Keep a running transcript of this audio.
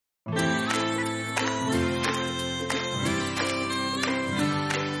Welcome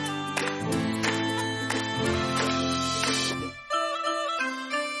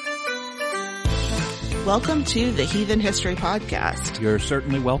to the Heathen History Podcast. You're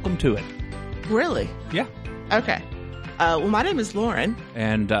certainly welcome to it. Really? Yeah. Okay. Well, my name is Lauren.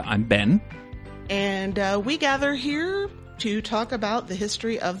 And I'm Ben. And we gather here to talk about the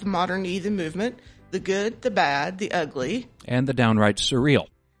history of the modern heathen movement, the good, the bad, the ugly. And the downright surreal.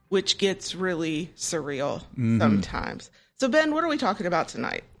 Which gets really surreal sometimes. So, Ben, what are we talking about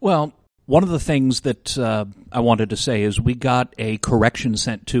tonight? Well, one of the things that I wanted to say is we got a correction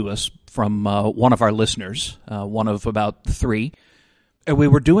sent to us from one of our listeners, one of about 3. And we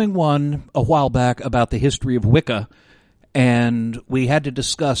were doing one a while back about the history of Wicca, and we had to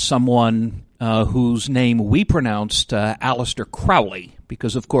discuss someone whose name we pronounced Aleister Crowley,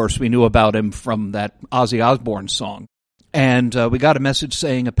 because, of course, we knew about him from that Ozzy Osbourne song. And we got a message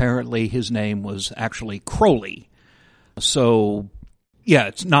saying apparently his name was actually Crowley. So, yeah,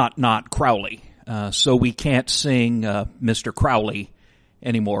 it's not Crowley. So we can't sing Mr. Crowley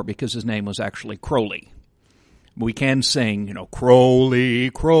anymore because his name was actually Crowley. We can sing,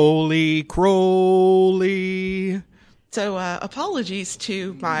 Crowley, Crowley, Crowley. So apologies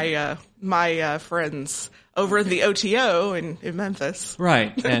to my friends over in the OTO in Memphis.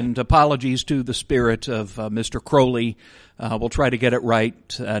 Right, and apologies to the spirit of Mr. Crowley. We'll try to get it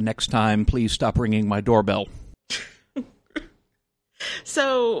right next time. Please stop ringing my doorbell.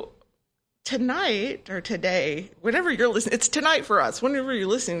 So tonight, or today, whenever you're listening, it's tonight for us. Whenever you're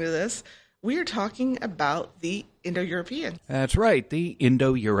listening to this, we are talking about the Indo-European. That's right, the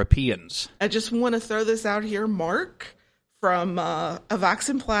Indo-Europeans. I just want to throw this out here, Mark, from Avax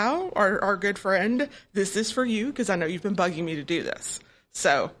and Plow, our good friend. This is for you, because I know you've been bugging me to do this.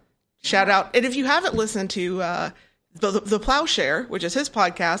 So, shout out. And if you haven't listened to the Plowshare, which is his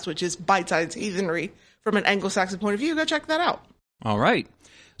podcast, which is bite-sized heathenry from an Anglo-Saxon point of view, go check that out. All right.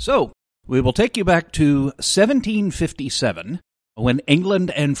 So, we will take you back to 1757, when England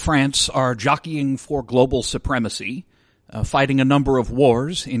and France are jockeying for global supremacy, fighting a number of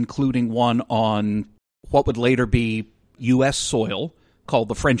wars, including one on what would later be U.S. soil, called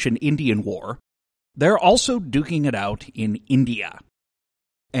the French and Indian War. They're also duking it out in India.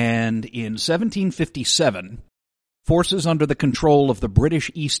 And in 1757, forces under the control of the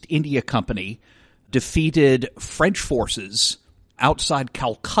British East India Company defeated French forces outside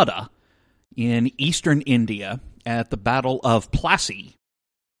Calcutta in eastern India at the Battle of Plassey.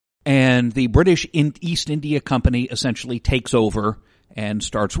 And the British East India Company essentially takes over and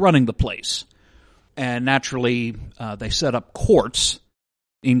starts running the place. And naturally, they set up courts,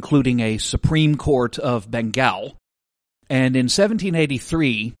 including a Supreme Court of Bengal. And in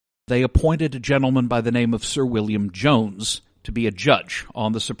 1783, they appointed a gentleman by the name of Sir William Jones to be a judge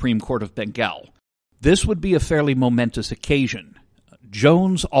on the Supreme Court of Bengal. This would be a fairly momentous occasion.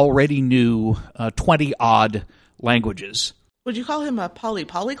 Jones already knew 20-odd languages. Would you call him a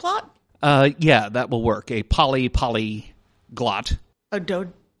polyglot? Yeah, that will work. A polyglot. A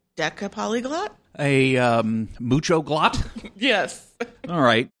dodecapolyglot? A mucho-glot? Yes. All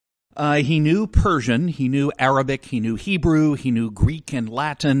right. He knew Persian, he knew Arabic, he knew Hebrew, he knew Greek and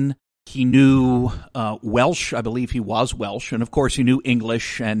Latin, he knew Welsh, I believe he was Welsh, and of course he knew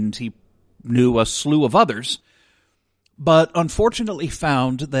English, and he knew a slew of others, but unfortunately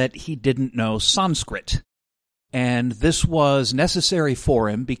found that he didn't know Sanskrit. And this was necessary for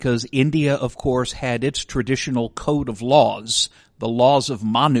him because India, of course, had its traditional code of laws, the laws of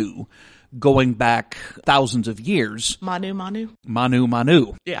Manu, going back thousands of years. Manu.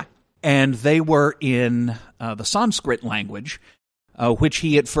 Yeah. And they were in the Sanskrit language, which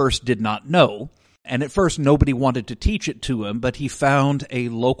he at first did not know. And at first nobody wanted to teach it to him, but he found a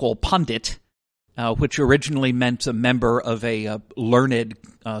local pundit, which originally meant a member of a learned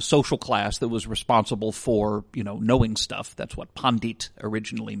social class that was responsible for, knowing stuff. That's what pandit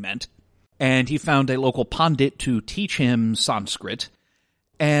originally meant. And he found a local pandit to teach him Sanskrit.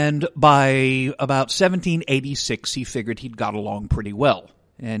 And by about 1786, he figured he'd got along pretty well.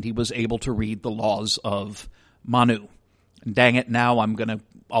 And he was able to read the laws of Manu. And dang it, now I'm going to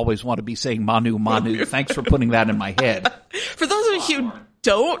always want to be saying Manu. Thanks for putting that in my head. For those of you who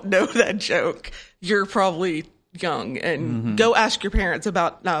don't know that joke, you're probably young. And go ask your parents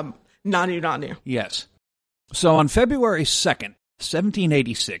about Nanu. Yes. So on February 2nd,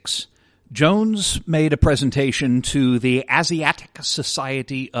 1786, Jones made a presentation to the Asiatic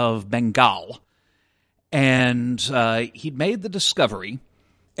Society of Bengal, and he'd made the discovery,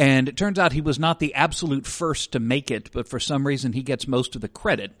 and it turns out he was not the absolute first to make it, but for some reason he gets most of the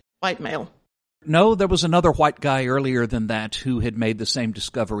credit. White male. No, there was another white guy earlier than that who had made the same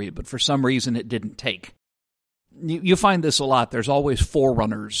discovery, but for some reason it didn't take. You find this a lot. There's always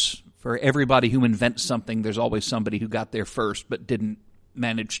forerunners. For everybody who invents something, there's always somebody who got there first but didn't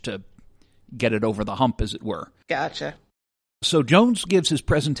manage to get it over the hump, as it were. Gotcha. So Jones gives his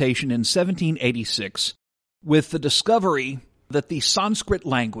presentation in 1786 with the discovery that the Sanskrit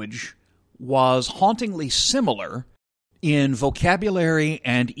language was hauntingly similar in vocabulary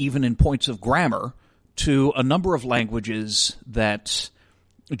and even in points of grammar to a number of languages that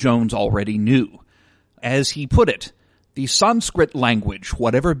Jones already knew. As he put it, the Sanskrit language,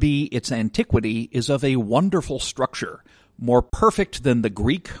 whatever be its antiquity, is of a wonderful structure, more perfect than the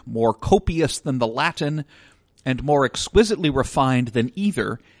Greek, more copious than the Latin, and more exquisitely refined than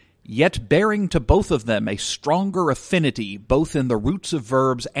either, yet bearing to both of them a stronger affinity both in the roots of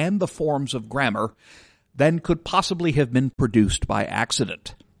verbs and the forms of grammar than could possibly have been produced by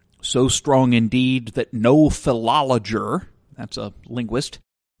accident. So strong indeed that no philologer, that's a linguist,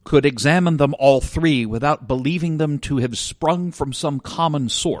 could examine them all three without believing them to have sprung from some common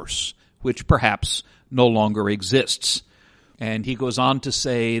source, which perhaps no longer exists. And he goes on to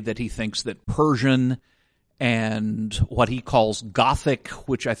say that he thinks that Persian and what he calls Gothic,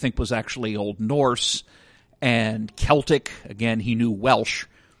 which I think was actually Old Norse, and Celtic, again, he knew Welsh,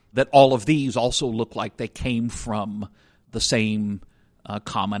 that all of these also look like they came from the same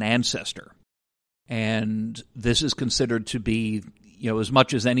common ancestor. And this is considered to be, as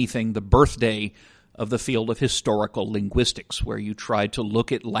much as anything, the birthday of the field of historical linguistics, where you try to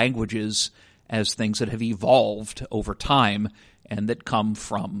look at languages as things that have evolved over time and that come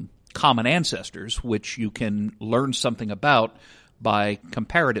from common ancestors, which you can learn something about by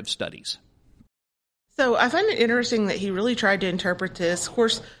comparative studies. So I find it interesting that he really tried to interpret this. Of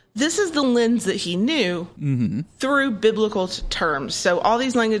course, this is the lens that he knew through biblical terms. So all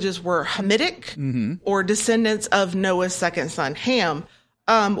these languages were Hamitic or descendants of Noah's second son, Ham.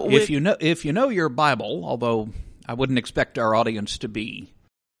 If you know your Bible, although I wouldn't expect our audience to be.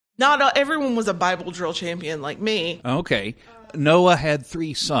 Not everyone was a Bible drill champion like me. Okay. Noah had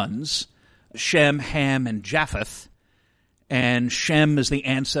 3 sons, Shem, Ham, and Japheth. And Shem is the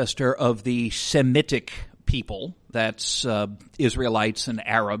ancestor of the Semitic people. That's Israelites and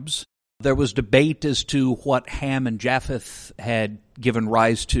Arabs. There was debate as to what Ham and Japheth had given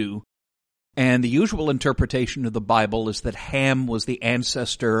rise to. And the usual interpretation of the Bible is that Ham was the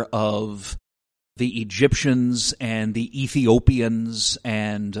ancestor of the Egyptians and the Ethiopians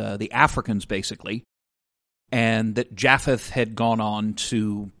and the Africans, basically. And that Japheth had gone on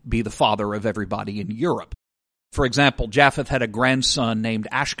to be the father of everybody in Europe. For example, Japheth had a grandson named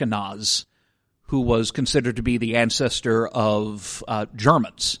Ashkenaz, who was considered to be the ancestor of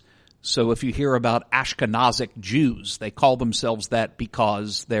Germans. So if you hear about Ashkenazic Jews, they call themselves that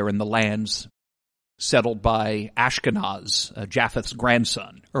because they're in the lands settled by Ashkenaz, Japheth's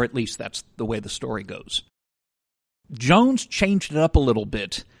grandson, or at least that's the way the story goes. Jones changed it up a little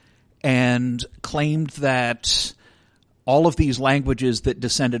bit and claimed that all of these languages that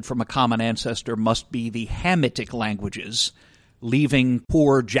descended from a common ancestor must be the Hamitic languages, leaving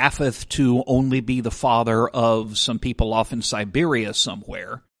poor Japheth to only be the father of some people off in Siberia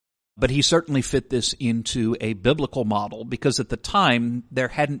somewhere. But he certainly fit this into a biblical model because at the time there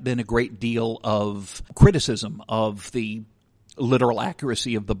hadn't been a great deal of criticism of the literal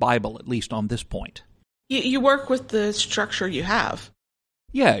accuracy of the Bible, at least on this point. You work with the structure you have.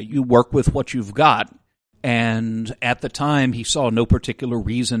 Yeah, you work with what you've got. And at the time, he saw no particular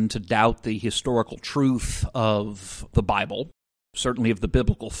reason to doubt the historical truth of the Bible, certainly of the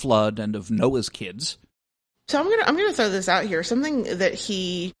biblical flood and of Noah's kids. So I'm gonna throw this out here. Something that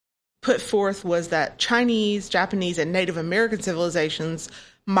he put forth was that Chinese, Japanese, and Native American civilizations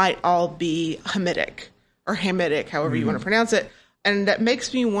might all be Hamitic or Hamitic, however you want to pronounce it. And that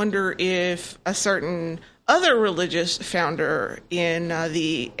makes me wonder if a certain other religious founder in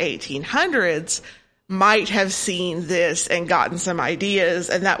the 1800s might have seen this and gotten some ideas,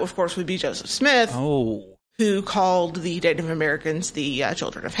 and that, of course, would be Joseph Smith, who called the Native Americans the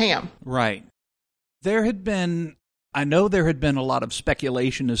children of Ham. Right. I know there had been a lot of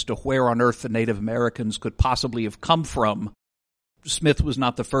speculation as to where on earth the Native Americans could possibly have come from. Smith was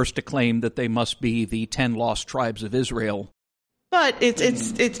not the first to claim that they must be the 10 lost tribes of Israel. But it's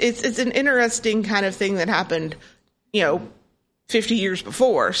an interesting kind of thing that happened, 50 years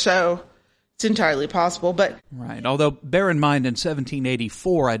before, so it's entirely possible. But right. Although, bear in mind, in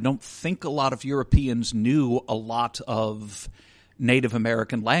 1784, I don't think a lot of Europeans knew a lot of Native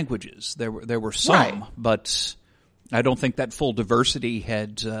American languages. There were some, right, but I don't think that full diversity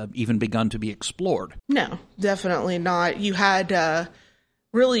had even begun to be explored. No, definitely not. You had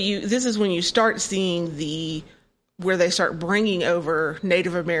really, this is when you start seeing where they start bringing over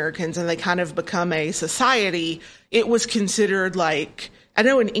Native Americans and they kind of become a society. It was considered like, I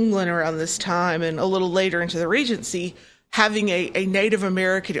know in England around this time and a little later into the Regency, having a Native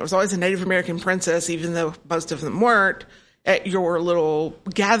American, it was always a Native American princess, even though most of them weren't, at your little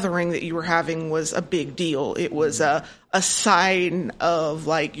gathering that you were having was a big deal. It was a sign of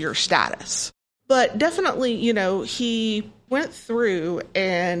like your status. But definitely, he went through,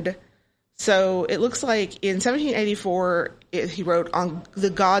 and so it looks like in 1784, he wrote on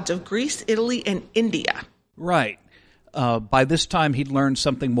the gods of Greece, Italy, and India. Right. By this time, he'd learned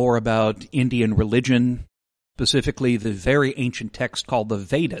something more about Indian religion, specifically the very ancient text called the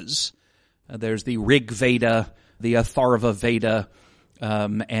Vedas. There's the Rig Veda, the Atharva Veda,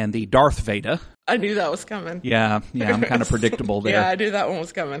 and the Darth Veda. I knew that was coming. Yeah, I'm kind of predictable there. Yeah, I knew that one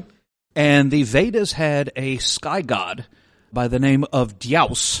was coming. And the Vedas had a sky god by the name of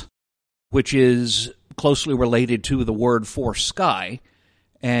Dyaus, which is closely related to the word for sky,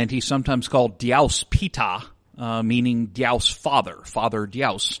 and he's sometimes called Dyaus Pita, meaning Dyaus father, Father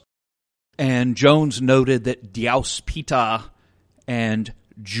Dyaus. And Jones noted that Dyaus Pita and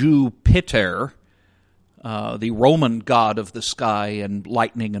Jupiter, the Roman god of the sky and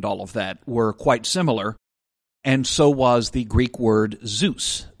lightning and all of that, were quite similar, and so was the Greek word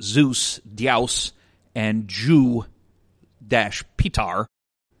Zeus. Zeus, Dyaus, and Ju-Pitar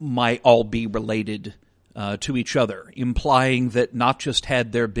might all be related to each other, implying that not just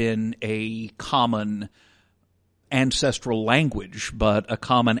had there been a common ancestral language, but a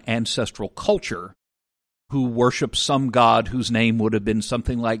common ancestral culture who worshipped some god whose name would have been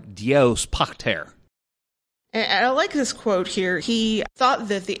something like Dios Pater. And I like this quote here. He thought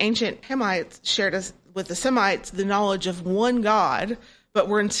that the ancient Hamites shared with the Semites the knowledge of one God, but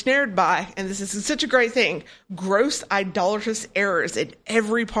were ensnared by, and this is such a great thing, gross idolatrous errors in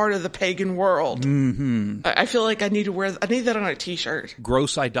every part of the pagan world. Mm-hmm. I feel like I need that on a t-shirt.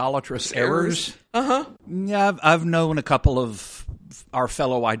 Gross idolatrous errors? Uh-huh. Yeah, I've known a couple of our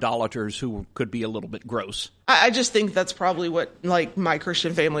fellow idolaters who could be a little bit gross. I just think that's probably what, like, my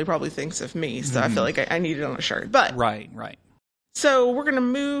Christian family probably thinks of me, so I feel like I need it on a shirt. But Right. So we're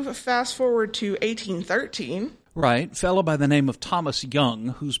going to fast forward to 1813. Right. Fellow by the name of Thomas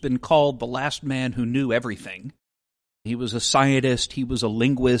Young, who's been called the last man who knew everything. He was a scientist. He was a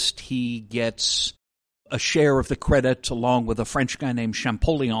linguist. He gets a share of the credit, along with a French guy named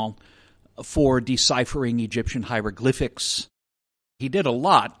Champollion, for deciphering Egyptian hieroglyphics. He did a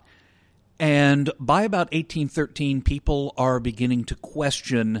lot. And by about 1813, people are beginning to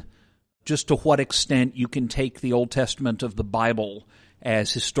question just to what extent you can take the Old Testament of the Bible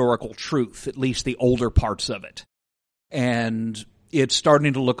as historical truth, at least the older parts of it. And it's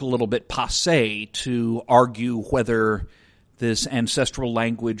starting to look a little bit passé to argue whether this ancestral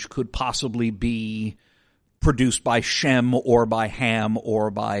language could possibly be produced by Shem or by Ham or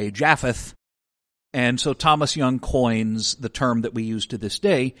by Japheth. And so Thomas Young coins the term that we use to this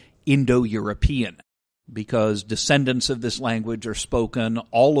day, Indo-European, because descendants of this language are spoken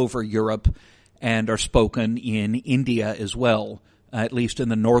all over Europe and are spoken in India as well, at least in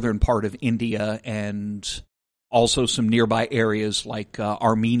the northern part of India, and also some nearby areas like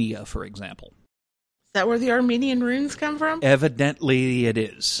Armenia, for example. Is that where the Armenian runes come from? Evidently it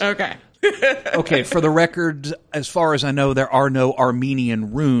is. Okay. Okay, for the record, as far as I know, there are no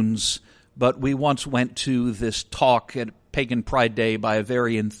Armenian runes, but we once went to this talk at Pagan Pride Day by a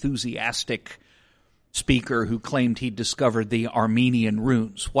very enthusiastic speaker who claimed he'd discovered the Armenian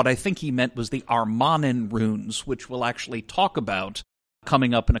runes. What I think he meant was the Armanen runes, which we'll actually talk about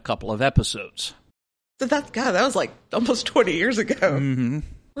coming up in a couple of episodes. So that was like almost 20 years ago. Mm-hmm.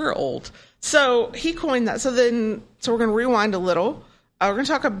 We're old. So he coined that. So we're going to rewind a little. We're going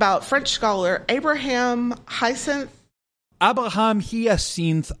to talk about French scholar Abraham Hyacinthe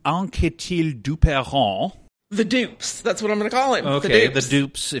Anquetil Duperron. The Dupes. That's what I'm going to call him. Okay, the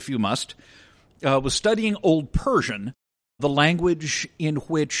Dupes, if you must. Was studying Old Persian, the language in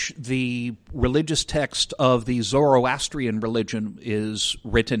which the religious text of the Zoroastrian religion is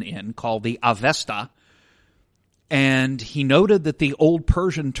written in, called the Avesta. And he noted that the Old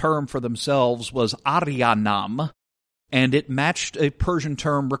Persian term for themselves was Aryanam, and it matched a Persian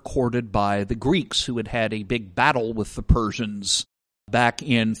term recorded by the Greeks, who had had a big battle with the Persians back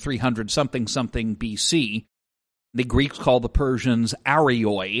in 300-something BC. The Greeks called the Persians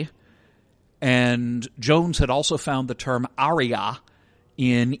Arioi, and Jones had also found the term Arya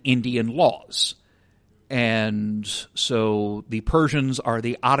in Indian laws. And so the Persians are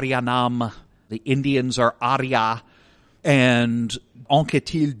the Aryanam, the Indians are Arya, and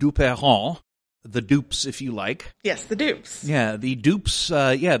Anquetil Duperron the dupes, if you like. Yes, the dupes. Yeah, the dupes,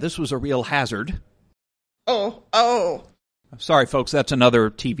 this was a real hazard. Oh. Sorry, folks, that's another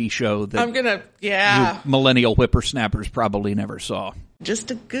TV show that you millennial whippersnappers probably never saw.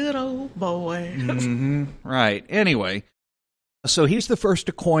 Just a good old boy. Mm-hmm. Right. Anyway, so he's the first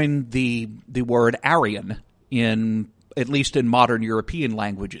to coin the word Aryan at least in modern European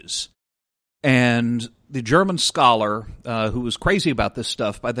languages. And the German scholar who was crazy about this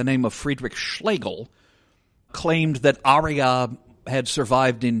stuff by the name of Friedrich Schlegel claimed that Arya had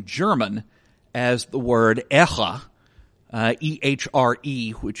survived in German as the word Ehre,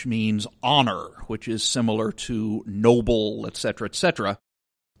 E-H-R-E, which means honor, which is similar to noble, etc., etc.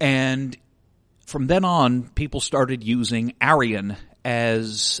 And from then on, people started using Aryan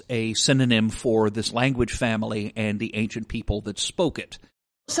as a synonym for this language family and the ancient people that spoke it.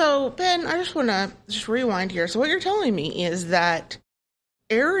 So, Ben, I just want to rewind here. So what you're telling me is that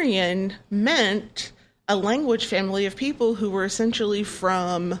Aryan meant a language family of people who were essentially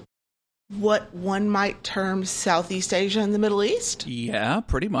from what one might term Southeast Asia and the Middle East? Yeah,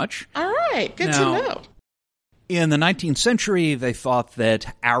 pretty much. All right, good to know. In the 19th century, they thought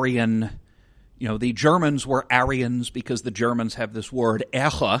that Aryan, the Germans were Aryans because the Germans have this word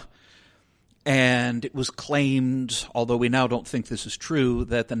Ehre, and it was claimed, although we now don't think this is true,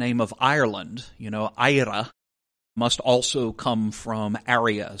 that the name of Ireland, Eire, must also come from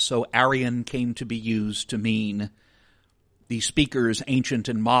Arya. So Aryan came to be used to mean the speakers, ancient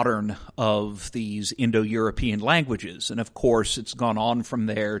and modern, of these Indo-European languages. And of course, it's gone on from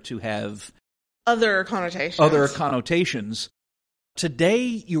there to have other connotations. Today,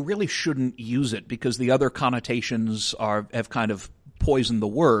 you really shouldn't use it because the other connotations have kind of poisoned the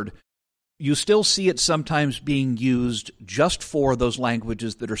word. You still see it sometimes being used just for those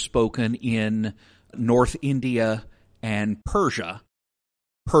languages that are spoken in North India and Persia,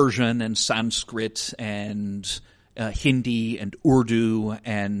 Persian and Sanskrit and Hindi and Urdu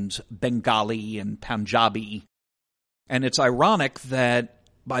and Bengali and Punjabi. And it's ironic that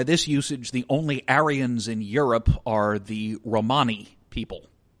by this usage, the only Aryans in Europe are the Romani people.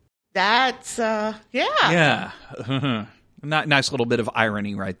 That's, yeah. Yeah. Nice little bit of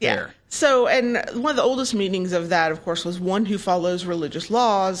irony right there. Yeah. So, and one of the oldest meanings of that, of course, was one who follows religious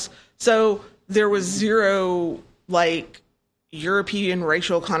laws. So there was zero, European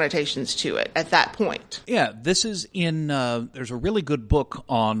racial connotations to it at that point. Yeah, this is there's a really good book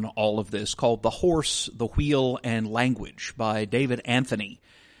on all of this called The Horse, the Wheel, and Language by David Anthony.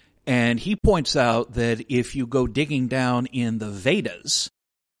 And he points out that if you go digging down in the Vedas,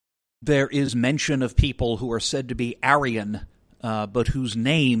 there is mention of people who are said to be Aryan, but whose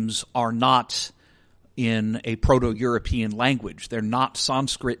names are not in a Proto-European language. They're not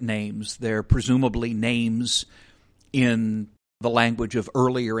Sanskrit names. They're presumably names in the language of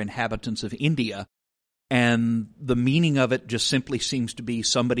earlier inhabitants of India. And the meaning of it just simply seems to be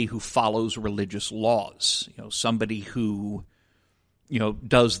somebody who follows religious laws. Somebody who,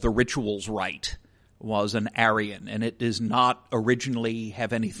 does the rituals right was an Aryan. And it does not originally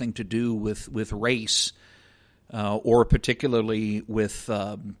have anything to do with race, or particularly with,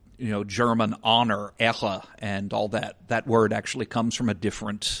 German honor, Ehre, and all that. That word actually comes from a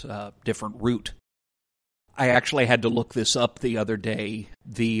different root. I actually had to look this up the other day.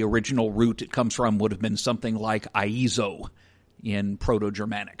 The original root it comes from would have been something like Aizo in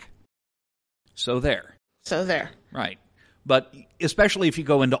Proto-Germanic. So there. Right. But especially if you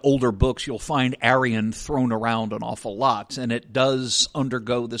go into older books, you'll find Aryan thrown around an awful lot, and it does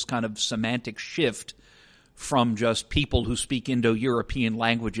undergo this kind of semantic shift from just people who speak Indo-European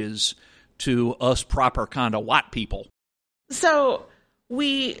languages to us proper kind of white people. So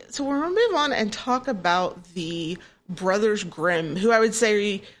we're going to move on and talk about the Brothers Grimm, who I would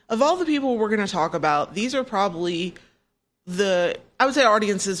say, of all the people we're going to talk about, these are probably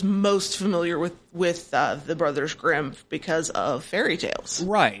audiences most familiar with the Brothers Grimm because of fairy tales.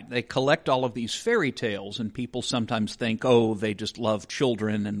 Right. They collect all of these fairy tales, and people sometimes think, oh, they just love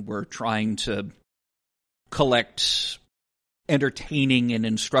children, and we're trying to collect entertaining and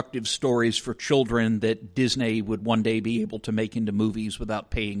instructive stories for children that Disney would one day be able to make into movies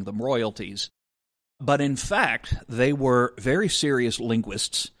without paying them royalties. But in fact, they were very serious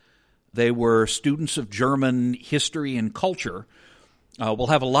linguists. They were students of German history and culture. We'll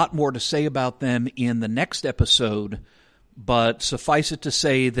have a lot more to say about them in the next episode, but suffice it to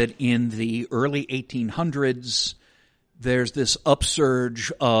say that in the early 1800s, there's this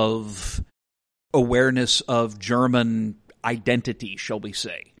upsurge of awareness of German identity, shall we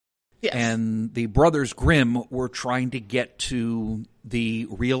say. Yes. And the Brothers Grimm were trying to get to the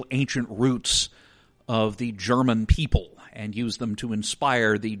real ancient roots of the German people and use them to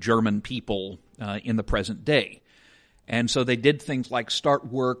inspire the German people in the present day. And so they did things like start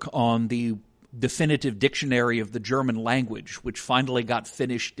work on the definitive dictionary of the German language, which finally got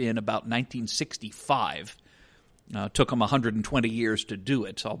finished in about 1965. Took them 120 years to do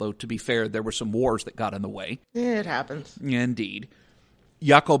it, although, to be fair, there were some wars that got in the way. Yeah, it happens. Indeed.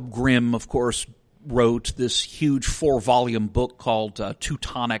 Jakob Grimm, of course, wrote this huge 4-volume book called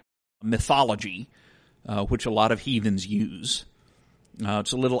Teutonic Mythology, which a lot of heathens use.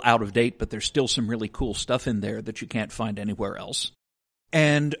 It's a little out of date, but there's still some really cool stuff in there that you can't find anywhere else.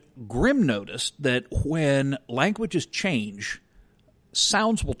 And Grimm noticed that when languages change,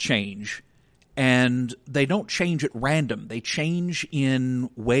 sounds will change, and they don't change at random. They change in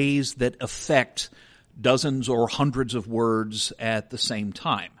ways that affect dozens or hundreds of words at the same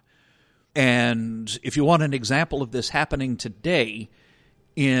time. And if you want an example of this happening today,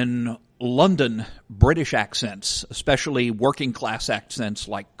 in London, British accents, especially working class accents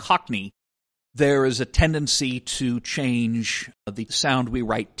like Cockney, there is a tendency to change the sound we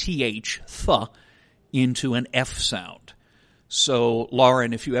write th, into an F sound. So,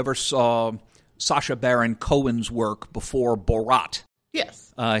 Lauren, if you ever saw Sacha Baron Cohen's work before Borat.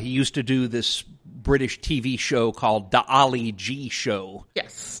 Yes. He used to do this British TV show called The Ali G Show.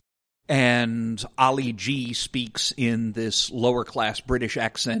 Yes. And Ali G speaks in this lower-class British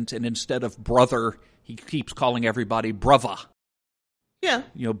accent, and instead of brother, he keeps calling everybody brava. Yeah.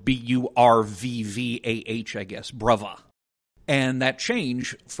 You know, Burvvah, I guess, brava. And that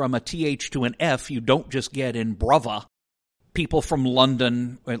change from a TH to an F, you don't just get in brava. People from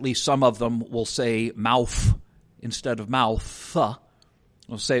London, or at least some of them, will say mouth instead of mouth.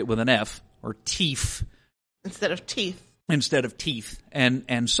 We'll say it with an F, or teeth. Instead of teeth. Instead of teeth,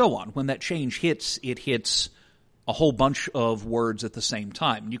 and so on. When that change hits, it hits a whole bunch of words at the same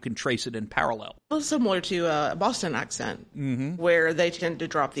time. You can trace it in parallel. Well, similar to a Boston accent, where they tend to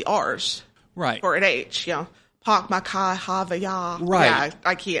drop the R's. Right. Or an H, you know. Pak, makai, hava, ya. Right. Yeah,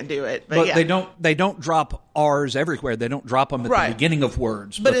 I can't do it. But yeah. They don't drop R's everywhere. They don't drop them at the beginning of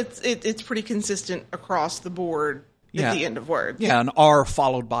words. But it's pretty consistent across the board at the end of words. Yeah, an R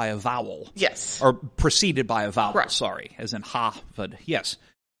followed by a vowel. Yes. Or preceded by a vowel, right. Sorry, as in ha, but yes.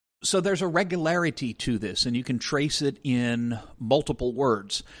 So there's a regularity to this, and you can trace it in multiple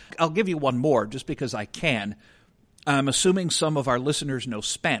words. I'll give you one more, just because I can. I'm assuming some of our listeners know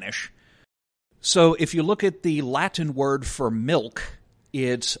Spanish. So if you look at the Latin word for milk,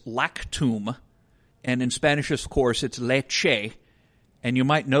 it's lactum, and in Spanish, of course, it's leche, and you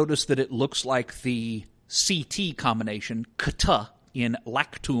might notice that it looks like the CT combination, kta, in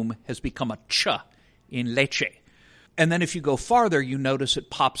lactum has become a ch in leche. And then if you go farther, you notice it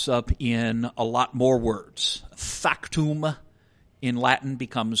pops up in a lot more words. Factum in Latin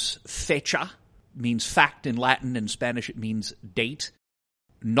becomes fecha, means fact in Latin. In Spanish, it means date.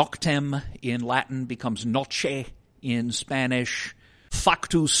 Noctem in Latin becomes noche in Spanish.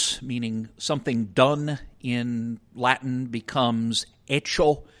 Factus, meaning something done in Latin, becomes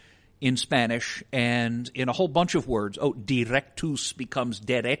hecho in Spanish, and in a whole bunch of words. Directus becomes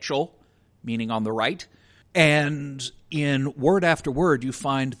derecho, meaning on the right. And in word after word, you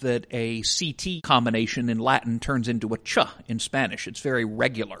find that a CT combination in Latin turns into a ch in Spanish. It's very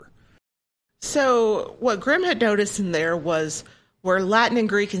regular. So what Grimm had noticed in there was where Latin and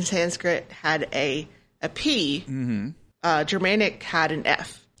Greek and Sanskrit had a P, Germanic had an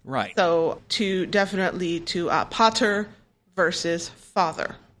F. Right. So pater versus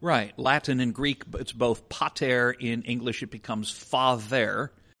father. Right. Latin and Greek, it's both pater. In English, it becomes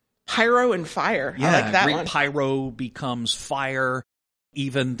father. Pyro and fire. Yeah, I like that Greek one. pyro becomes fire.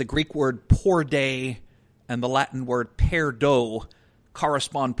 Even the Greek word porde and the Latin word perdo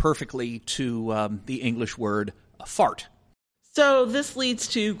correspond perfectly to the English word fart. So this leads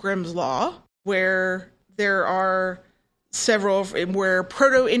to Grimm's Law, where there are several, where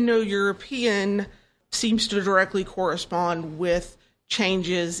Proto-Indo-European seems to directly correspond with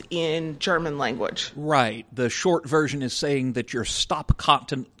changes in German language. Right. The short version is saying that your stop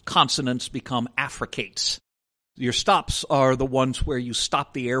consonants become affricates. Your stops are the ones where you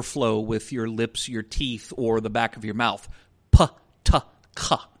stop the airflow with your lips, your teeth, or the back of your mouth. P, t,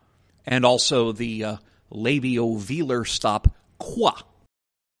 k. And also the labiovelar stop, qua.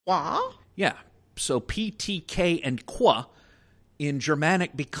 Qua? Yeah. So P, T, K, and qua in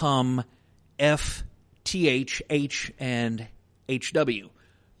Germanic become F, TH, H, and HW.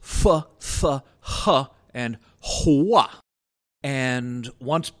 F, th, h, and hua. And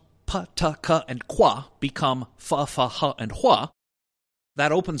once p, t, k, and qua become f, h, and hua,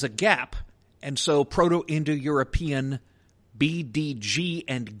 that opens a gap. And so Proto-Indo-European B, D, G,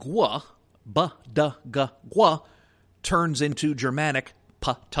 and gua, b, d, g, gua, turns into Germanic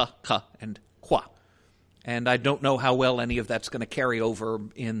p, t, k, and qua. And I don't know how well any of that's going to carry over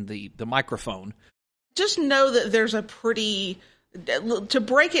in the microphone. Just know that there's a to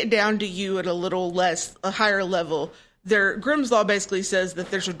break it down to you at a higher level, Grimm's Law basically says that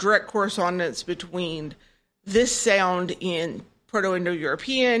there's a direct correspondence between this sound in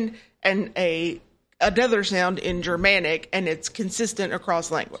Proto-Indo-European and another sound in Germanic, and it's consistent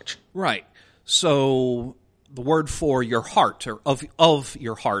across language. Right. So the word for your heart, or of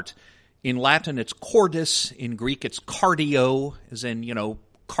your heart, in Latin it's cordis, in Greek it's cardio, as in,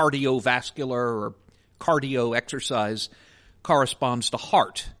 cardiovascular or cardio exercise, corresponds to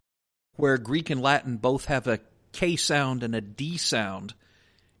heart. Where Greek and Latin both have a K sound and a D sound,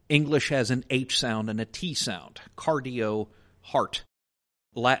 English has an H sound and a T sound. Cardio, heart.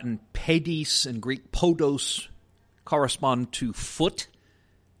 Latin pedis and Greek podos correspond to foot,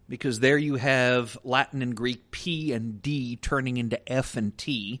 because there you have Latin and Greek P and D turning into F and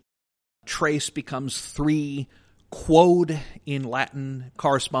T. Trace becomes 3. Quod in Latin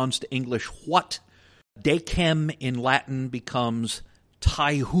corresponds to English what. Decem in Latin becomes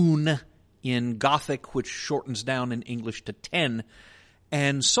taihun in Gothic, which shortens down in English to 10,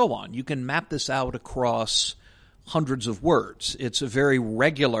 and so on. You can map this out across hundreds of words. It's a very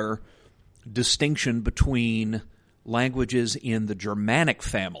regular distinction between languages in the Germanic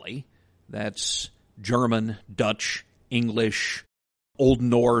family, that's German, Dutch, English, Old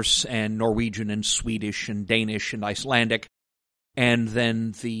Norse, and Norwegian, and Swedish, and Danish, and Icelandic, and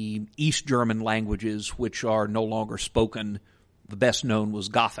then the East German languages, which are no longer spoken. The best known was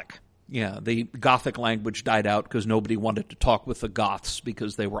Gothic. Yeah, the Gothic language died out because nobody wanted to talk with the Goths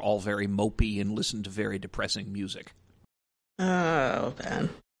because they were all very mopey and listened to very depressing music. Oh, man.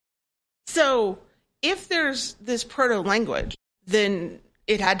 So, if there's this proto-language, then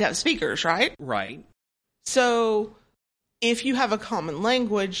it had to have speakers, right? Right. So, if you have a common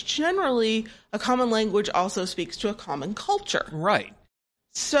language, generally, a common language also speaks to a common culture. Right.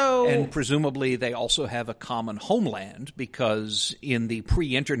 So, and presumably they also have a common homeland, because in the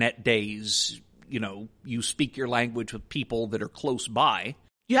pre-internet days, you speak your language with people that are close by.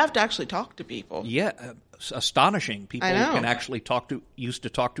 You have to actually talk to people. Yeah, astonishing. People can actually used to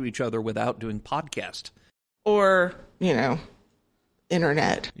talk to each other without doing podcast. Or,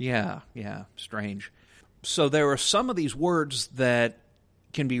 internet. Yeah, strange. So there are some of these words that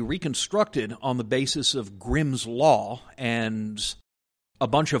can be reconstructed on the basis of Grimm's Law and a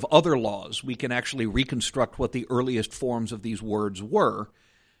bunch of other laws. We can actually reconstruct what the earliest forms of these words were,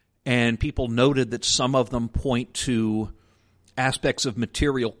 and people noted that some of them point to aspects of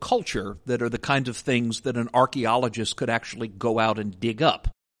material culture that are the kinds of things that an archaeologist could actually go out and dig up.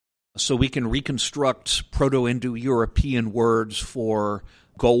 So we can reconstruct Proto-Indo-European words for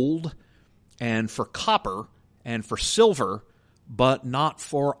gold and for copper and for silver, but not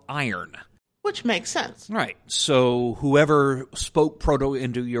for iron. Which makes sense. Right. So whoever spoke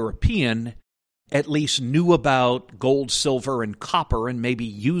Proto-Indo-European at least knew about gold, silver, and copper and maybe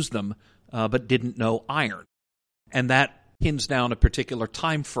used them, but didn't know iron. And that pins down a particular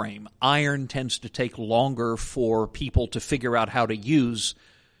time frame. Iron tends to take longer for people to figure out how to use,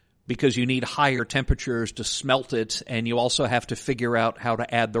 because you need higher temperatures to smelt it, and you also have to figure out how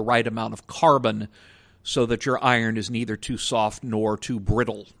to add the right amount of carbon so that your iron is neither too soft nor too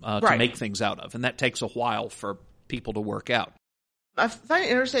brittle to make things out of. And that takes a while for people to work out. I find it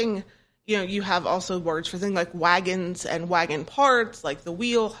interesting, you have also words for things like wagons and wagon parts, like the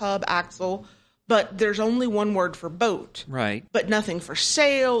wheel, hub, axle, but there's only one word for boat. Right. But nothing for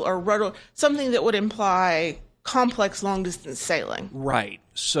sail or rudder, something that would imply complex long-distance sailing. Right.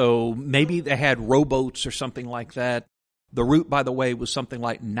 So maybe they had rowboats or something like that. The root, by the way, was something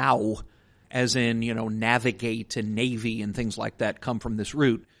like now, as in, navigate and navy and things like that come from this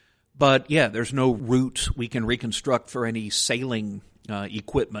root. But yeah, there's no root we can reconstruct for any sailing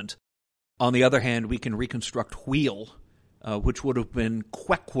equipment. On the other hand, we can reconstruct wheel, which would have been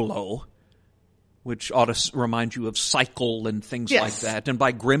quequilo, which ought to remind you of cycle and things like that. And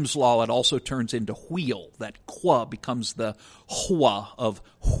by Grimm's Law, it also turns into wheel. That qua becomes the hua of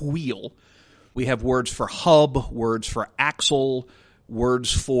wheel. We have words for hub, words for axle,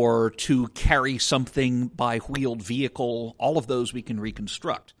 words for to carry something by wheeled vehicle. All of those we can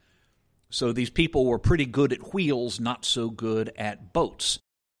reconstruct. So these people were pretty good at wheels, not so good at boats.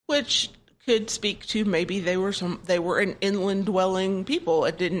 Which could speak to maybe they were an inland dwelling people.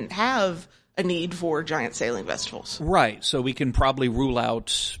 It didn't have a need for giant sailing vessels. Right. So we can probably rule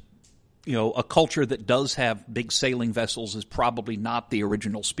out, a culture that does have big sailing vessels is probably not the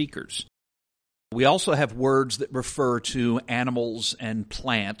original speakers. We also have words that refer to animals and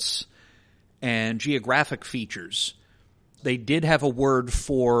plants and geographic features. They did have a word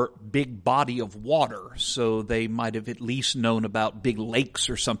for big body of water, so they might have at least known about big lakes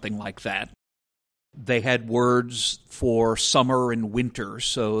or something like that. They had words for summer and winter,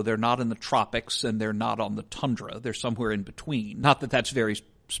 so they're not in the tropics and they're not on the tundra. They're somewhere in between. Not that that's very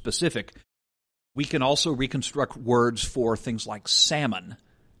specific. We can also reconstruct words for things like salmon.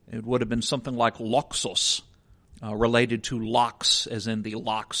 It would have been something like loxos, related to lox, as in the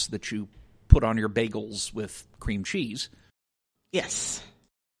lox that you put on your bagels with cream cheese. Yes.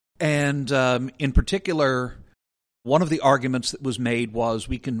 And in particular, one of the arguments that was made was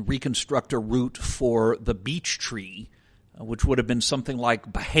we can reconstruct a root for the beech tree, which would have been something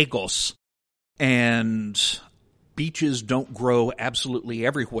like bahagos. And beeches don't grow absolutely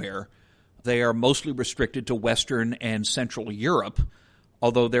everywhere. They are mostly restricted to Western and Central Europe,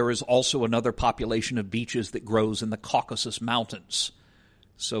 although there is also another population of beeches that grows in the Caucasus Mountains.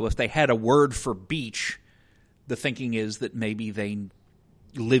 So if they had a word for beech, the thinking is that maybe they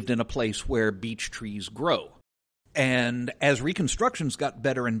lived in a place where beech trees grow. And as reconstructions got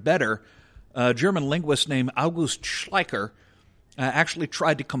better and better, a German linguist named August Schleicher actually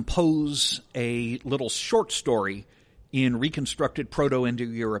tried to compose a little short story in reconstructed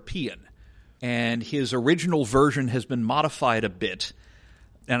Proto-Indo-European. And his original version has been modified a bit,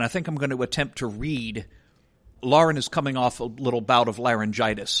 and I think I'm going to attempt to read. Lauren is coming off a little bout of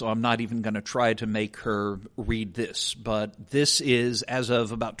laryngitis, so I'm not even going to try to make her read this. But this is, as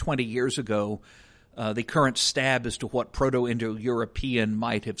of about 20 years ago, the current stab as to what Proto-Indo-European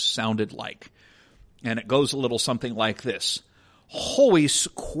might have sounded like. And it goes a little something like this. Hois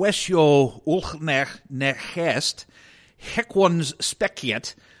questio ulchnech nechest, hequons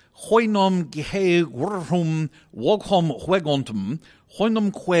speciet, hoinom gehe gurrum woghom huegontum,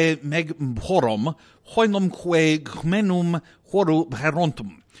 hoinum que megmporum, hoinum que gmenum horu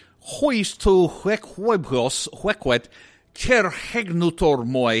herontum. Hois tu huequebos huequet, cer hegnutor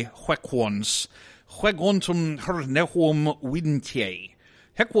moi huequons, huegontum hernehum wintie.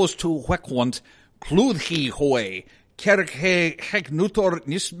 Hequos tu huequont, cludhi hoe, cer he hegnutor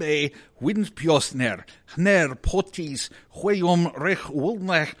nisme winspiosner, hner potis, hueum rech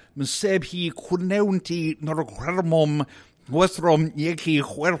ulnech, msebhi cuneunti norhermom, westrom yeki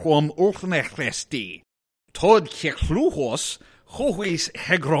huerhom ulchnech resti. Tod kekluhos, hois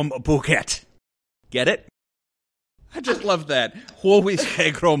hegrom buket. Get it? I just love that. Hois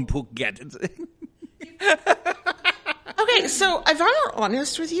hegrom buket. Okay, so if I were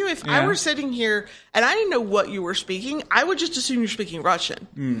honest with you, if I were sitting here and I didn't know what you were speaking, I would just assume you're speaking Russian.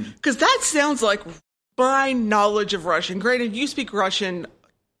 Because that sounds like my knowledge of Russian. Granted, you speak Russian,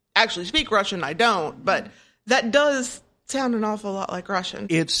 actually speak Russian, I don't, but that does sound an awful lot like Russian.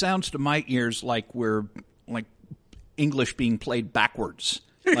 It sounds to my ears like we're like English being played backwards.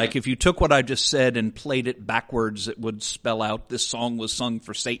 Like if you took what I just said and played it backwards, it would spell out this song was sung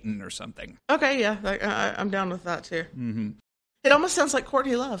for Satan or something. Okay, yeah, I'm down with that too. Mm-hmm. It almost sounds like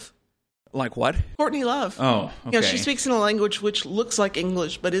Courtney Love. Like what? Courtney Love. Oh, okay. You know, she speaks in a language which looks like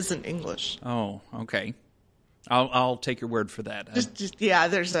English but isn't English. Oh, okay. I'll take your word for that.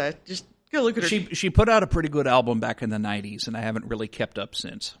 Just go look at her. She put out a pretty good album back in the 90s, and I haven't really kept up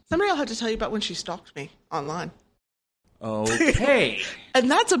since. Somebody will have to tell you about when she stalked me online. Okay.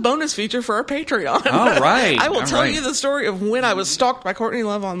 And that's a bonus feature for our Patreon. All right. I will tell you the story of when I was stalked by Courtney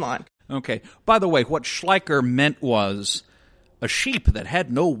Love online. Okay. By the way, what Schleicher meant was a sheep that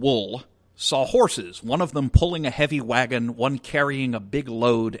had no wool saw horses, one of them pulling a heavy wagon, one carrying a big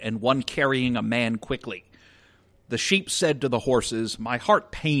load, and one carrying a man quickly. The sheep said to the horses, "My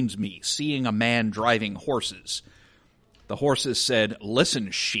heart pains me seeing a man driving horses." The horses said, "Listen,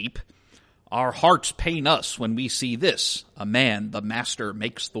 sheep. Our hearts pain us when we see this. A man, the master,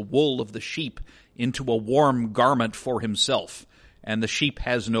 makes the wool of the sheep into a warm garment for himself, and the sheep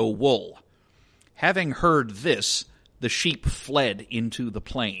has no wool." Having heard this, the sheep fled into the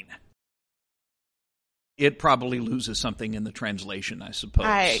plain. It probably loses something in the translation, I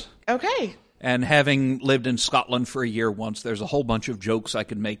suppose. Okay. And having lived in Scotland for a year once, there's a whole bunch of jokes I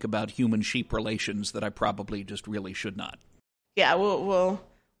could make about human-sheep relations that I probably just really should not. Yeah, we'll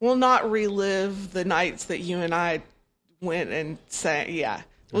not relive the nights that you and I went and sang. Yeah.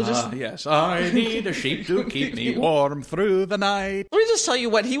 We'll just. Yes, I need a sheep to keep me warm through the night. Let me just tell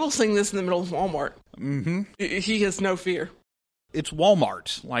you what, he will sing this in the middle of Walmart. Mm-hmm. He has no fear. It's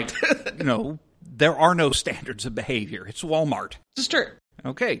Walmart. Like, there are no standards of behavior. It's Walmart. It's true.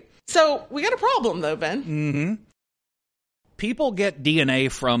 Okay. So, we got a problem, though, Ben. Mm-hmm. People get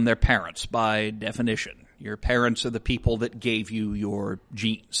DNA from their parents, by definition. Your parents are the people that gave you your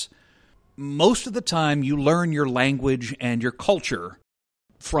genes. Most of the time, you learn your language and your culture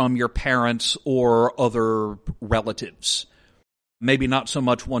from your parents or other relatives. Maybe not so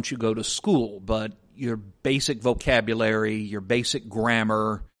much once you go to school, but your basic vocabulary, your basic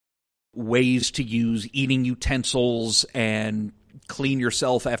grammar, ways to use eating utensils and clean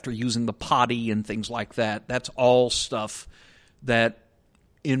yourself after using the potty and things like that. That's all stuff that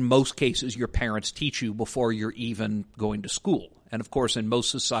in most cases your parents teach you before you're even going to school. And of course, in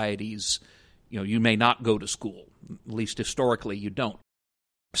most societies, you may not go to school. At least historically, you don't.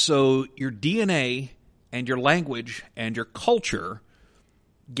 So your DNA and your language and your culture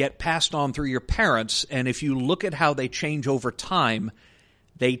get passed on through your parents, and if you look at how they change over time,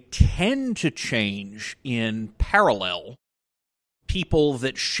 they tend to change in parallel. People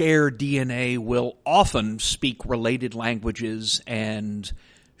that share DNA will often speak related languages and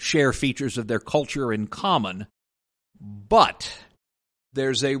share features of their culture in common, but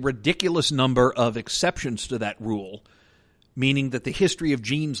there's a ridiculous number of exceptions to that rule, meaning that the history of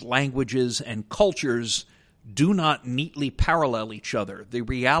genes, languages, and cultures do not neatly parallel each other. The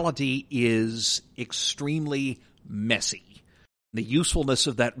reality is extremely messy. The usefulness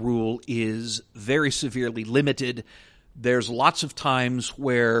of that rule is very severely limited. There's lots of times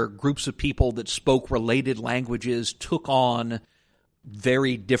where groups of people that spoke related languages took on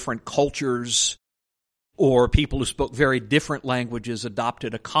very different cultures, or people who spoke very different languages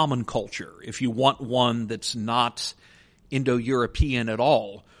adopted a common culture. If you want one that's not Indo-European at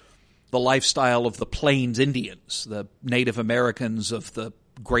all, the lifestyle of the Plains Indians, the Native Americans of the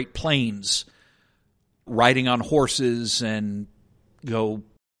Great Plains, riding on horses and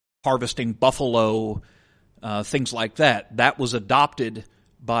harvesting buffalo, things like that, that was adopted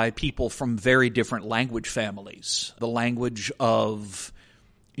by people from very different language families. The language of,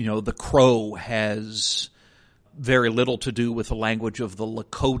 the Crow has very little to do with the language of the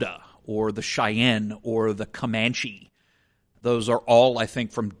Lakota or the Cheyenne or the Comanche. Those are all, I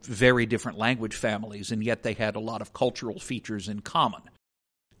think, from very different language families, and yet they had a lot of cultural features in common.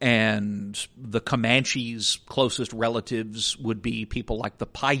 And the Comanche's closest relatives would be people like the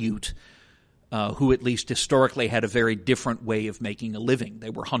Paiute, who at least historically had a very different way of making a living. They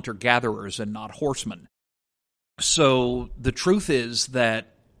were hunter-gatherers and not horsemen. So the truth is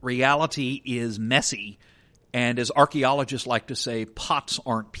that reality is messy, and as archaeologists like to say, pots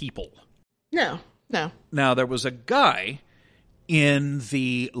aren't people. No. Now, there was a guy in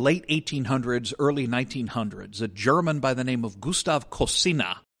the late 1800s, early 1900s, a German by the name of Gustav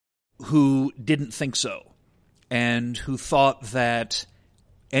Kosina, who didn't think so, and who thought that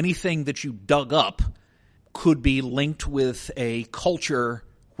anything that you dug up could be linked with a culture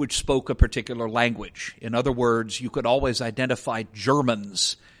which spoke a particular language. In other words, you could always identify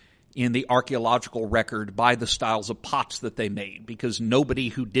Germans in the archaeological record by the styles of pots that they made, because nobody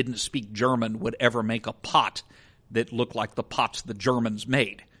who didn't speak German would ever make a pot that looked like the pots the Germans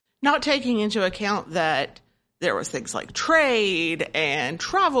made. Not taking into account that there was things like trade and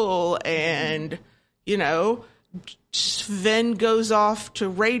travel and, Sven goes off to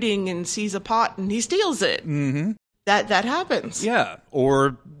raiding and sees a pot and he steals it. Mm-hmm. That happens. Yeah.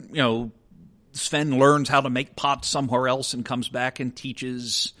 Or, Sven learns how to make pots somewhere else and comes back and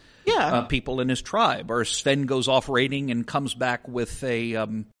teaches people in his tribe. Or Sven goes off raiding and comes back with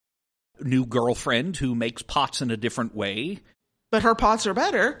a new girlfriend who makes pots in a different way. But her pots are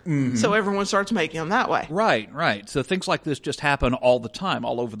better, so everyone starts making them that way. Right. So things like this just happen all the time,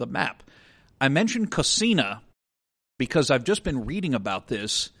 all over the map. I mentioned Kosina because I've just been reading about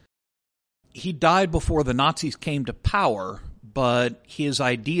this. He died before the Nazis came to power, but his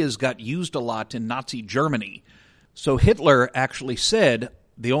ideas got used a lot in Nazi Germany. So Hitler actually said,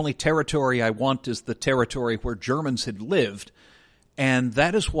 the only territory I want is the territory where Germans had lived. And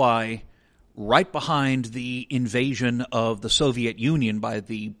that is why, right behind the invasion of the Soviet Union by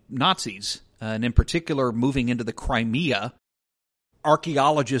the Nazis, and in particular moving into the Crimea,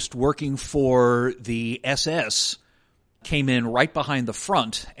 archaeologists working for the SS came in right behind the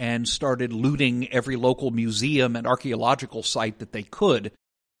front and started looting every local museum and archaeological site that they could,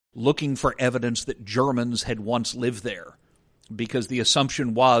 looking for evidence that Germans had once lived there. Because the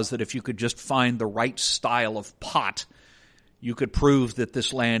assumption was that if you could just find the right style of pot, you could prove that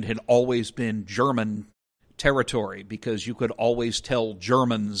this land had always been German territory, because you could always tell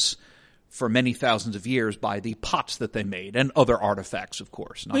Germans for many thousands of years by the pots that they made, and other artifacts, of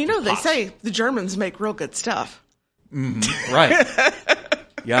course. They say the Germans make real good stuff. Mm-hmm. Right.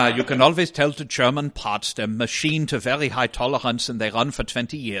 Yeah, you can always tell the German pots, they're machined to very high tolerance and they run for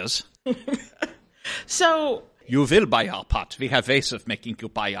 20 years. So... You will buy our pot. We have ways of making you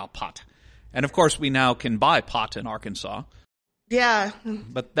buy our pot. And of course we now can buy pot in Arkansas. Yeah.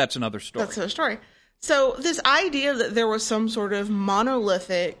 But that's another story. That's another story. So this idea that there was some sort of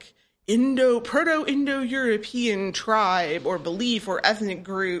monolithic Proto-Indo-European tribe or belief or ethnic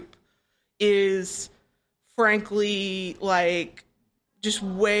group is frankly like just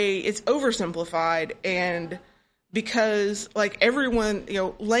it's oversimplified. And because like everyone,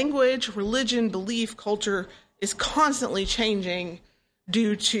 language, religion, belief, culture is constantly changing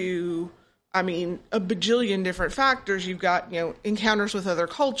due to, a bajillion different factors. You've got, encounters with other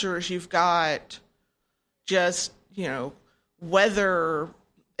cultures. You've got just, weather,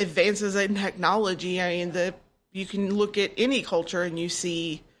 advances in technology. You can look at any culture and you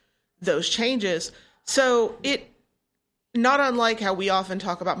see those changes. So not unlike how we often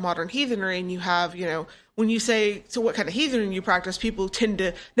talk about modern heathenry, and you have, when you say, so what kind of heathenry you practice, people tend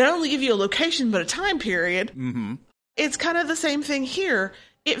to not only give you a location, but a time period. Mm-hmm. It's kind of the same thing here.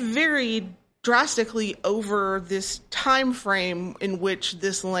 It varied drastically over this time frame in which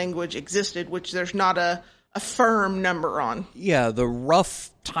this language existed, which there's not a firm number on. Yeah, the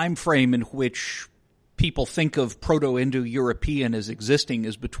rough time frame in which people think of Proto-Indo-European as existing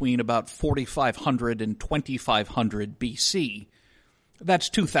is between about 4,500 and 2,500 BC. That's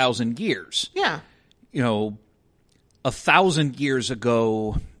 2,000 years. Yeah. 1,000 years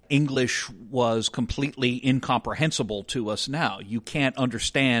ago, English was completely incomprehensible to us now. You can't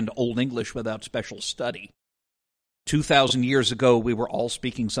understand Old English without special study. 2,000 years ago, we were all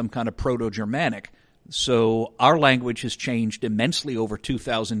speaking some kind of Proto-Germanic. So our language has changed immensely over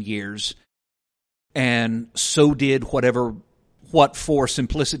 2,000 years, and so did what for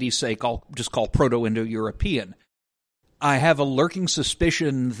simplicity's sake I'll just call Proto-Indo-European. I have a lurking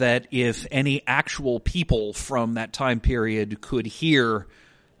suspicion that if any actual people from that time period could hear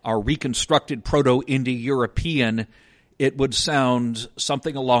our reconstructed Proto-Indo-European, it would sound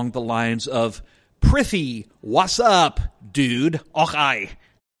something along the lines of, "Prithee, what's up, dude? Och, aye.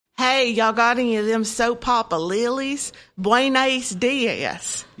 Hey, y'all got any of them soap opera lilies? Buenos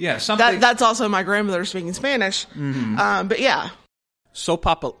dias." Yeah, something. That's also my grandmother speaking Spanish. Mm-hmm. But yeah.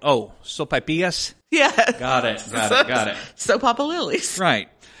 Sopapillas? Yeah. Got it. Soap opera lilies. Right.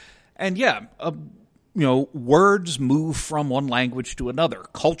 And yeah, words move from one language to another.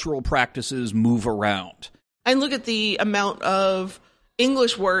 Cultural practices move around. And look at the amount of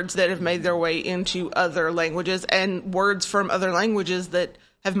English words that have made their way into other languages, and words from other languages that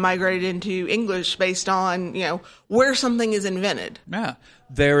have migrated into English based on, where something is invented. Yeah.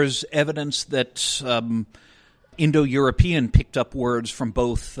 There's evidence that Indo-European picked up words from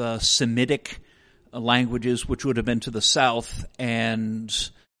both Semitic languages, which would have been to the south, and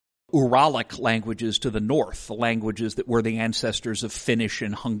Uralic languages to the north, the languages that were the ancestors of Finnish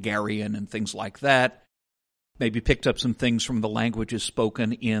and Hungarian and things like that. Maybe picked up some things from the languages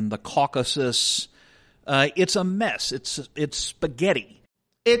spoken in the Caucasus. It's a mess. It's spaghetti.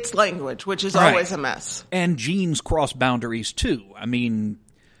 It's language, which is right. Always a mess. And genes cross boundaries, too.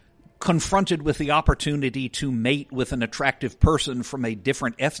 Confronted with the opportunity to mate with an attractive person from a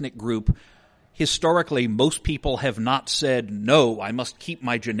different ethnic group, historically, most people have not said, "No, I must keep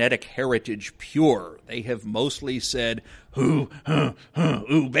my genetic heritage pure." They have mostly said, ooh,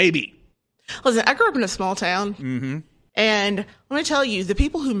 baby. Listen, I grew up in a small town. Mm-hmm. And let me tell you, the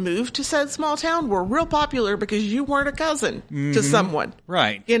people who moved to said small town were real popular because you weren't a cousin to someone.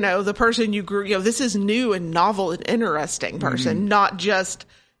 Right. The person you grew, this is new and novel and interesting person, not just,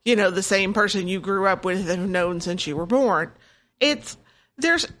 the same person you grew up with and have known since you were born.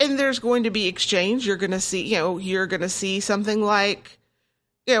 There's going to be exchange. You're going to see something like,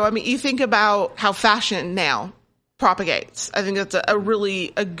 you think about how fashion now propagates. I think that's a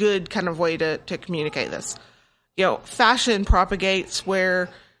really good kind of way to communicate this. Fashion propagates where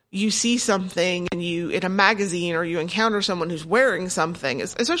you see something in a magazine, or you encounter someone who's wearing something,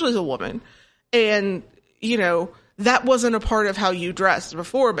 especially as a woman. And, that wasn't a part of how you dressed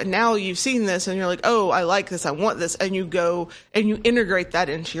before, but now you've seen this and you're like, oh, I like this. I want this. And you go and you integrate that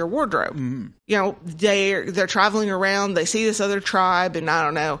into your wardrobe. Mm-hmm. They're traveling around. They see this other tribe, and I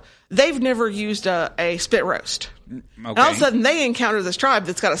don't know. They've never used a spit roast. Okay. And all of a sudden they encounter this tribe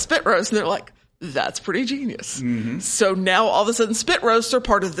that's got a spit roast, and they're like, that's pretty genius. Mm-hmm. So now all of a sudden spit roasts are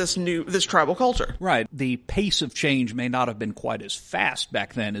part of this tribal culture. Right. The pace of change may not have been quite as fast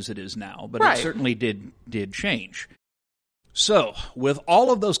back then as it is now, but right. It certainly did change. So, with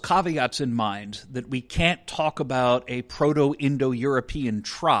all of those caveats in mind, that we can't talk about a Proto-Indo-European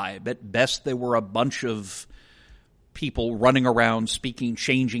tribe. At best, there were a bunch of people running around speaking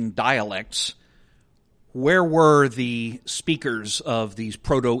changing dialects. Where were the speakers of these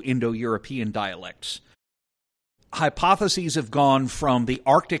Proto-Indo-European dialects? Hypotheses have gone from the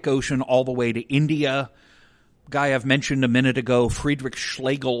Arctic Ocean all the way to India. Guy I've mentioned a minute ago, Friedrich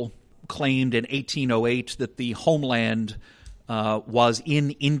Schlegel, claimed in 1808 that the homeland was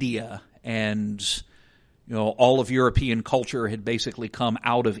in India, and all of European culture had basically come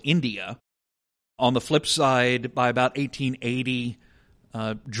out of India. On the flip side, by about 1880,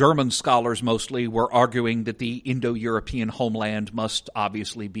 German scholars mostly were arguing that the Indo-European homeland must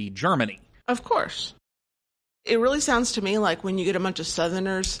obviously be Germany. Of course. It really sounds to me like when you get a bunch of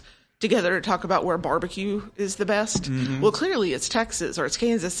Southerners together to talk about where barbecue is the best, well, clearly it's Texas, or it's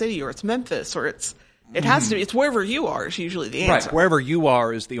Kansas City, or it's Memphis, or it has to be, it's wherever you are is usually the answer. Right, wherever you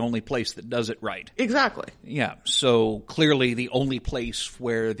are is the only place that does it right. Exactly. Yeah, so clearly the only place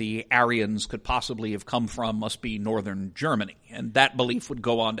where the Aryans could possibly have come from must be northern Germany, and that belief would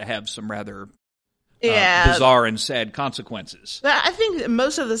go on to have some rather bizarre and sad consequences. I think that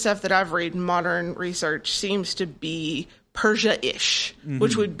most of the stuff that I've read in modern research seems to be Persia-ish,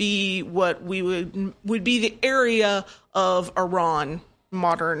 which would be what we would be the area of Iran,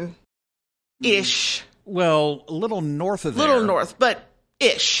 modern-ish. Well, a little north of there. Little north, but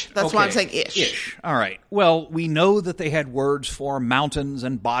ish. That's why I'm saying ish. Ish. All right. Well, we know that they had words for mountains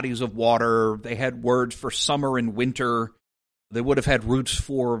and bodies of water. They had words for summer and winter. They would have had roots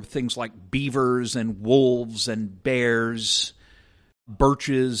for things like beavers and wolves and bears,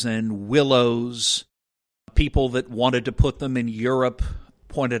 birches and willows. People that wanted to put them in Europe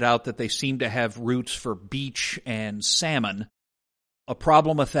pointed out that they seemed to have roots for beach and salmon. A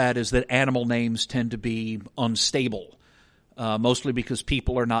problem with that is that animal names tend to be unstable, mostly because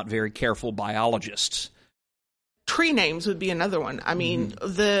people are not very careful biologists. Tree names would be another one. I mean,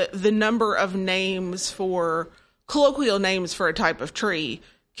 the number of names for colloquial names for a type of tree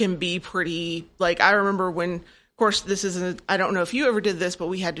can be pretty, like, I remember when, of course, this isn't, I don't know if you ever did this, but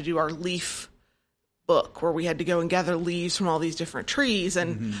we had to do our leaf book where we had to go and gather leaves from all these different trees.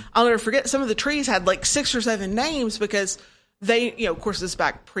 And I'll never forget, some of the trees had like 6 or 7 names because they, of course, this is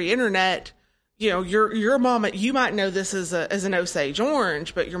back pre-internet. Your mom, you might know this as an Osage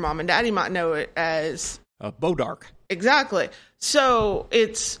orange, but your mom and daddy might know it as Bodark. Exactly. So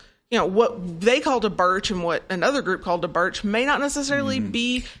it's, what they called a birch and what another group called a birch may not necessarily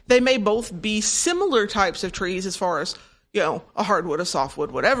be, they may both be similar types of trees as far as, a hardwood, a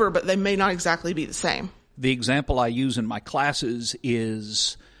softwood, whatever, but they may not exactly be the same. The example I use in my classes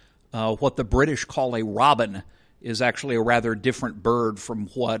is what the British call a robin is actually a rather different bird from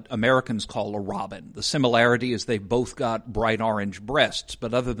what Americans call a robin. The similarity is they've both got bright orange breasts,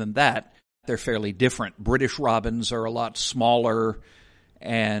 but other than that, they're fairly different. British robins are a lot smaller,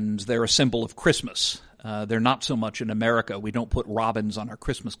 and they're a symbol of Christmas. They're not so much in America. We don't put robins on our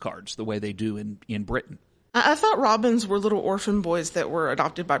Christmas cards the way they do in Britain. I thought robins were little orphan boys that were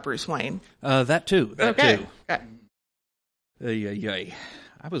adopted by Bruce Wayne. That too. Okay.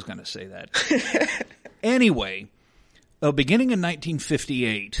 I was going to say that. Anyway, beginning in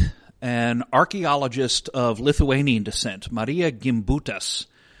 1958, an archaeologist of Lithuanian descent, Marija Gimbutas,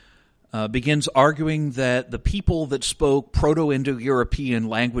 begins arguing that the people that spoke Proto-Indo-European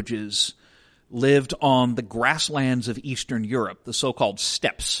languages lived on the grasslands of Eastern Europe, the so-called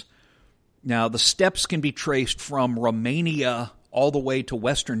steppes. Now, the steppes can be traced from Romania all the way to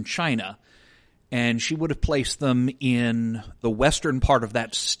western China, and she would have placed them in the western part of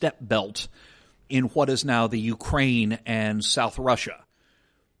that steppe belt in what is now the Ukraine and South Russia.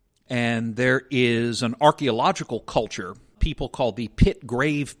 And there is an archaeological culture, people called the pit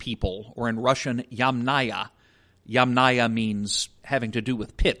grave people, or in Russian, yamnaya. Yamnaya means having to do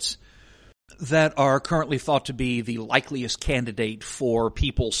with pits, that are currently thought to be the likeliest candidate for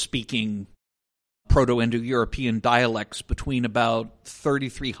people speaking Proto-Indo-European dialects between about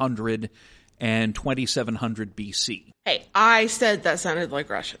 3300 and 2700 BC. Hey, I said that sounded like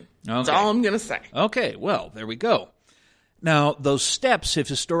Russian. Okay. That's all I'm going to say. Okay, well, there we go. Now, those steppes have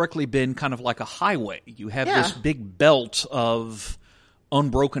historically been kind of like a highway. You have this big belt of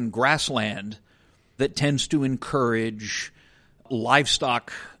unbroken grassland that tends to encourage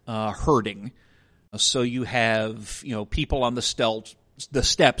livestock herding. So you have, people on the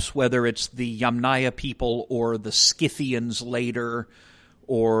steppes, whether it's the Yamnaya people or the Scythians later,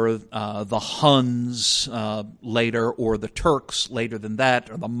 or the Huns later, or the Turks later than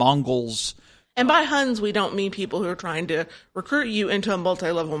that, or the Mongols. And by Huns, we don't mean people who are trying to recruit you into a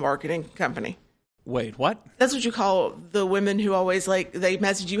multi-level marketing company. Wait, what? That's what you call the women who always, they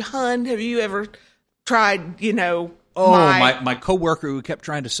message you, Hun, have you ever tried, my coworker who kept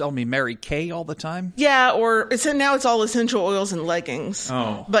trying to sell me Mary Kay all the time? Yeah, or now it's all essential oils and leggings.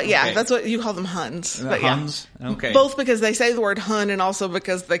 Oh, but yeah, that's what you call them Huns. But Huns? Yeah. Okay. Both because they say the word Hun and also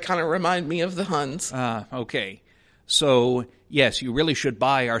because they kind of remind me of the Huns. Okay. So, yes, you really should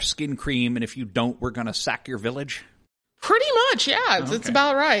buy our skin cream, and if you don't, we're going to sack your village? Pretty much, yeah. It's Okay.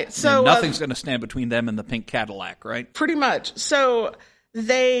 about right. So And nothing's going to stand between them and the pink Cadillac, right? pretty much. So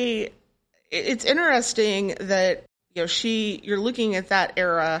it's interesting that, you're looking at that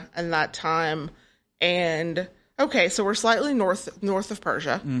era and that time, and okay, so we're slightly north of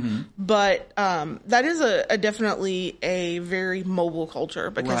Persia, but that is a definitely a very mobile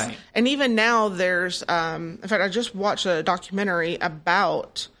culture because, Right. and even now there's, in fact, I just watched a documentary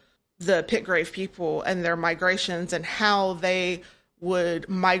about the Pitgrave people and their migrations and how they would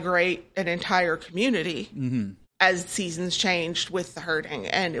migrate an entire community as seasons changed with the herding,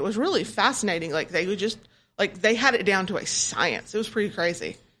 and it was really fascinating. Like they would just they had it down to a science. It was pretty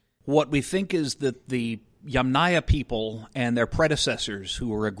crazy. What we think is that the Yamnaya people and their predecessors, who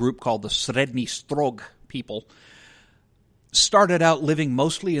were a group called the Sredni Strog people, started out living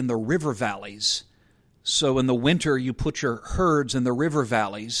mostly in the river valleys. So in the winter, you put your herds in the river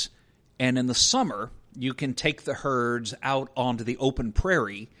valleys, and in the summer, you can take the herds out onto the open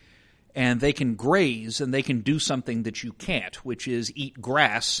prairie, and they can graze, and they can do something that you can't, which is eat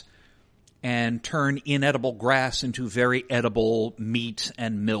grass and turn inedible grass into very edible meat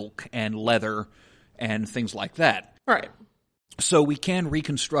and milk and leather and things like that. Right. So we can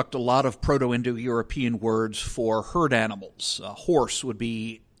reconstruct a lot of Proto-Indo-European words for herd animals. Horse would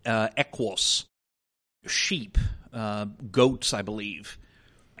be equos, sheep, goats, I believe,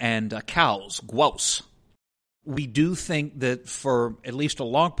 and cows, guos. We do think that for at least a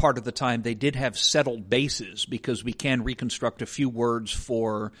long part of the time they did have settled bases because we can reconstruct a few words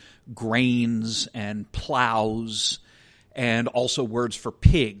for grains and plows and also words for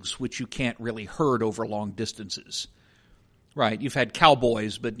pigs, which you can't really herd over long distances. Right, you've had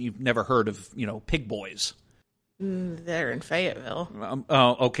cowboys, but you've never heard of, pig boys. They're in Fayetteville.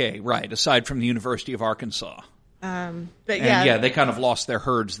 Okay, right, aside from the University of Arkansas. But yeah, they kind of lost their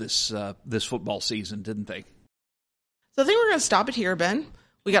herds this football season, didn't they? So I think we're going to stop it here, Ben.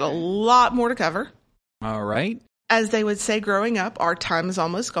 We got a lot more to cover. All right. As they would say growing up, our time is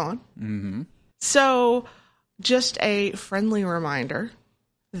almost gone. Mm-hmm. So just a friendly reminder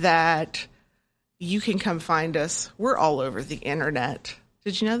that you can come find us. We're all over the internet.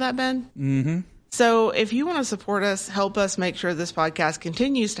 Did you know that, Ben? Mm-hmm. So if you want to support us, help us make sure this podcast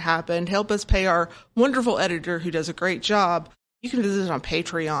continues to happen, help us pay our wonderful editor who does a great job, you can visit us on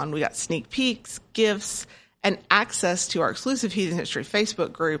Patreon. We got sneak peeks, gifts, and access to our exclusive Heathen History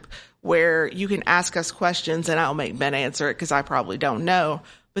Facebook group where you can ask us questions and I'll make Ben answer it because I probably don't know.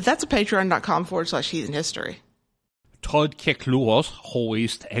 But that's at patreon.com/Heathen History. Todd Kekluos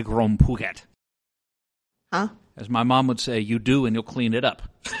hoist egrom puget. Huh? As my mom would say, you do and you'll clean it up.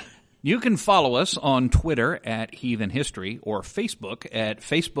 You can follow us on Twitter at Heathen History or Facebook at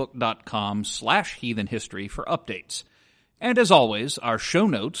facebook.com/Heathen History for updates. And as always, our show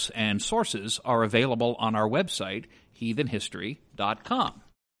notes and sources are available on our website, heathenhistory.com.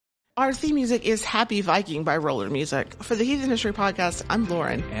 Our theme music is Happy Viking by Roller Music. For the Heathen History Podcast, I'm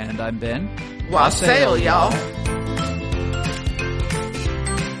Lauren. And I'm Ben. Wassail, y'all.